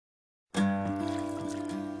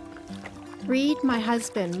Reed, my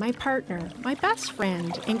husband, my partner, my best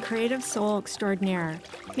friend, and creative soul extraordinaire,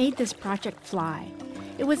 made this project fly.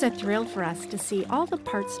 It was a thrill for us to see all the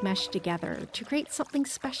parts mesh together to create something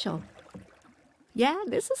special. Yeah,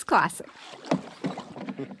 this is classic.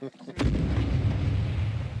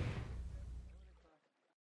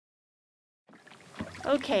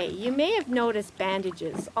 Okay, you may have noticed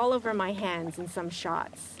bandages all over my hands in some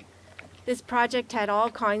shots. This project had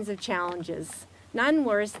all kinds of challenges, none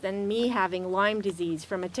worse than me having Lyme disease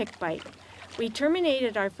from a tick bite. We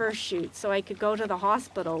terminated our first shoot so I could go to the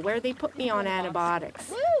hospital where they put me on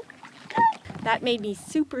antibiotics. That made me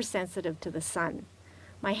super sensitive to the sun.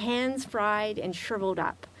 My hands fried and shriveled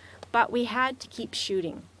up, but we had to keep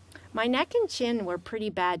shooting. My neck and chin were pretty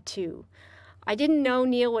bad too. I didn't know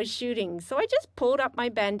Neil was shooting, so I just pulled up my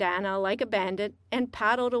bandana like a bandit and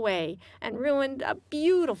paddled away and ruined a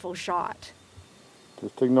beautiful shot.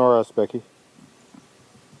 Just ignore us, Becky.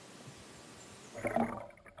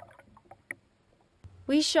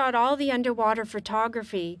 We shot all the underwater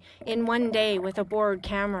photography in one day with a borrowed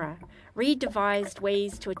camera. Reed devised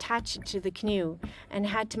ways to attach it to the canoe and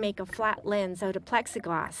had to make a flat lens out of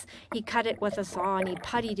plexiglass. He cut it with a saw and he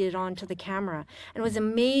puttied it onto the camera, and it was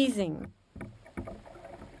amazing.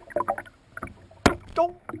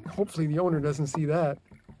 Oh, hopefully the owner doesn't see that.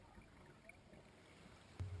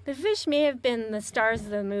 The fish may have been the stars of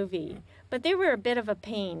the movie, but they were a bit of a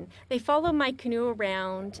pain. They followed my canoe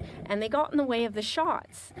around and they got in the way of the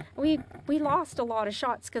shots. We lost a lot of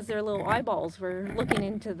shots because their little eyeballs were looking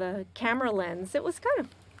into the camera lens. It was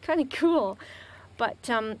kind of cool, but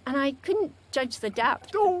and I couldn't judge the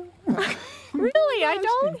depth. Oh. Really, I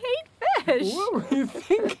don't hate fish. What were you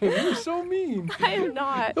thinking? You're so mean. I am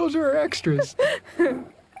not. Those are our extras.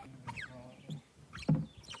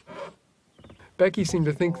 Becky seemed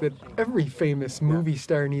to think that every famous movie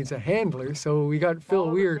star needs a handler, so we got Phil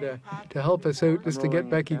Weir to help us out just to get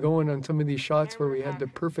Becky going on some of these shots where we had the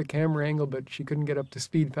perfect camera angle, but she couldn't get up to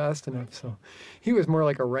speed fast enough. So he was more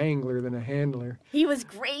like a wrangler than a handler. He was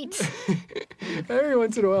great. Every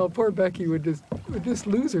once in a while, poor Becky would just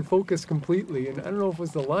lose her focus completely, and I don't know if it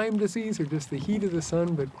was the Lyme disease or just the heat of the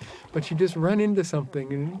sun, but she'd just run into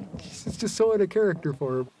something, and it's just so out of character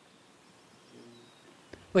for her.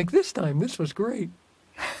 Like this time, this was great.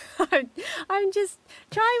 I'm just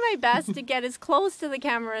trying my best to get as close to the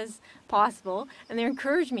camera as possible, and they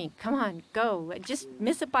encourage me, come on, go, just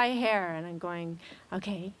miss it by a hair. And I'm going,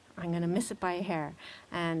 okay, I'm going to miss it by a hair,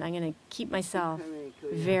 and I'm going to keep myself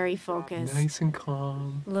very focused. Nice and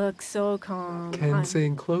calm. Look so calm. Ken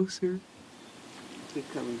saying closer. Keep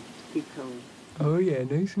coming, keep coming. Oh yeah,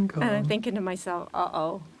 nice and calm. And I'm thinking to myself,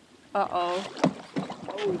 uh-oh.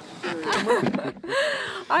 Oh, sure.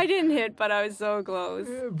 I didn't hit, but I was so close.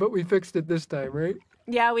 Yeah, but we fixed it this time, right?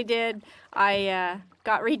 Yeah, we did. I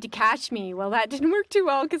got Reed to catch me. Well, that didn't work too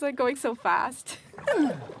well because I'm going so fast.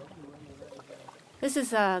 This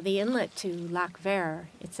is the inlet to Lac Vert.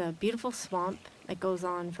 It's a beautiful swamp that goes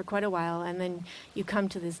on for quite a while, and then you come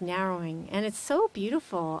to this narrowing. And it's so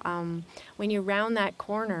beautiful. When you round that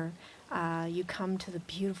corner, you come to the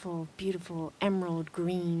beautiful, beautiful emerald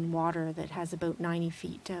green water that has about 90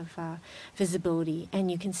 feet of visibility,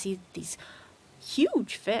 and you can see these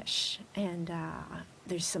huge fish, and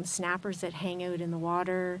there's some snappers that hang out in the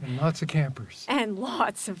water. And lots of campers. And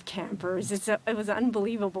lots of campers. It was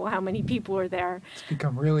unbelievable how many people were there. It's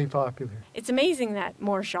become really popular. It's amazing that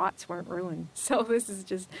more shots weren't ruined. So this is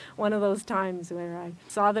just one of those times where I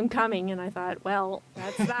saw them coming and I thought, well,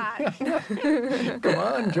 that's that. Come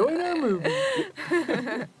on, join our movie.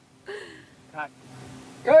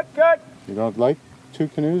 Good. You don't like two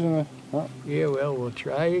canoes in the... Oh. Yeah, well, we'll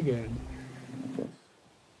try again.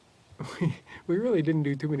 We really didn't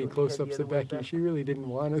do too many close-ups of Becky. She really didn't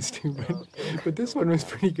want us to, but this one was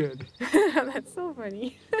pretty good. That's so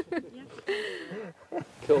funny.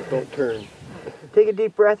 Tilt, don't turn. Take a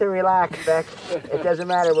deep breath and relax, Beck. It doesn't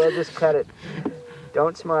matter, we'll just cut it.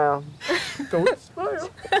 Don't smile. Don't smile.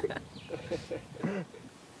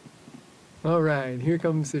 All right, here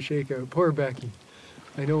comes the shakeout. Poor Becky.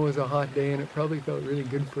 I know it was a hot day and it probably felt really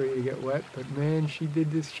good for you to get wet, but man, she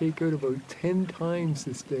did this shakeout about 10 times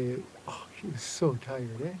this day. Oh, she was so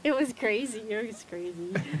tired, eh? It was crazy.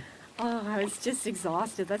 Oh, I was just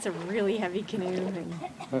exhausted. That's a really heavy canoe.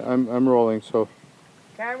 I'm rolling, so...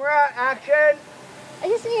 Camera, action! I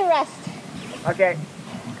just need a rest. Okay,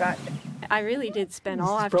 cut. I really did spend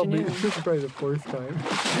all afternoon. This is probably the fourth time.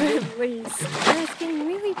 At least. And it's getting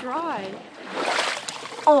really dry.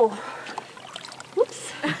 Oh.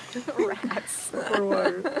 Whoops. Rats. For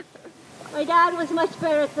water. My dad was much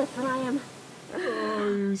better at this than I am.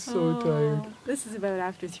 Oh, you're so tired. This is about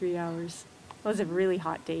after 3 hours. It was a really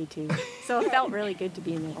hot day too, so it felt really good to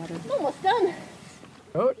be in the water. Almost done.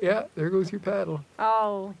 Oh, yeah, there goes your paddle.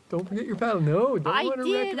 Oh, Don't forget your paddle. No, don't I want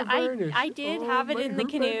to wreck did. the varnish. I did Oh, have it might in the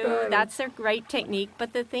hurt my canoe. paddle. That's the right technique.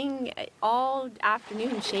 But the thing, all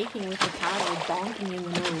afternoon shaking with the paddle, bonking in the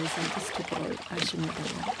nose, I just took it out. I shouldn't have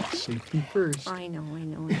done that. Safety first. I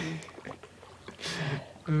know.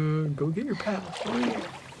 Go get your paddle.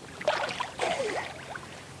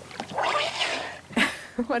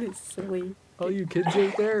 What is silly? All you kids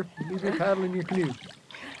out there, leave your paddle in your canoe.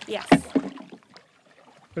 Yes.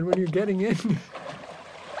 And when you're getting in,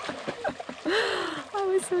 I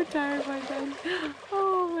was so tired by then.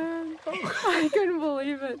 Oh man, I couldn't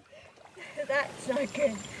believe it. That's not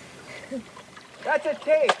good. That's a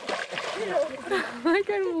tape. I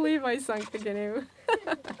couldn't believe I sunk the canoe.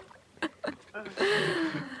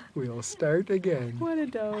 we'll start again. What a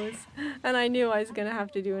doze. And I knew I was going to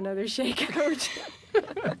have to do another shakeout.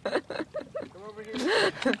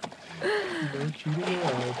 No cheating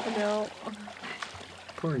allowed. No,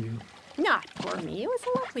 Poor you. not for me. It was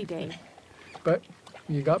a lovely day. But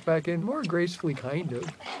you got back in more gracefully, kind of.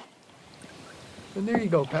 And there you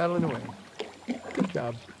go, paddling away. Good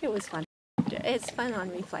job. It was fun. It's fun on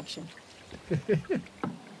reflection.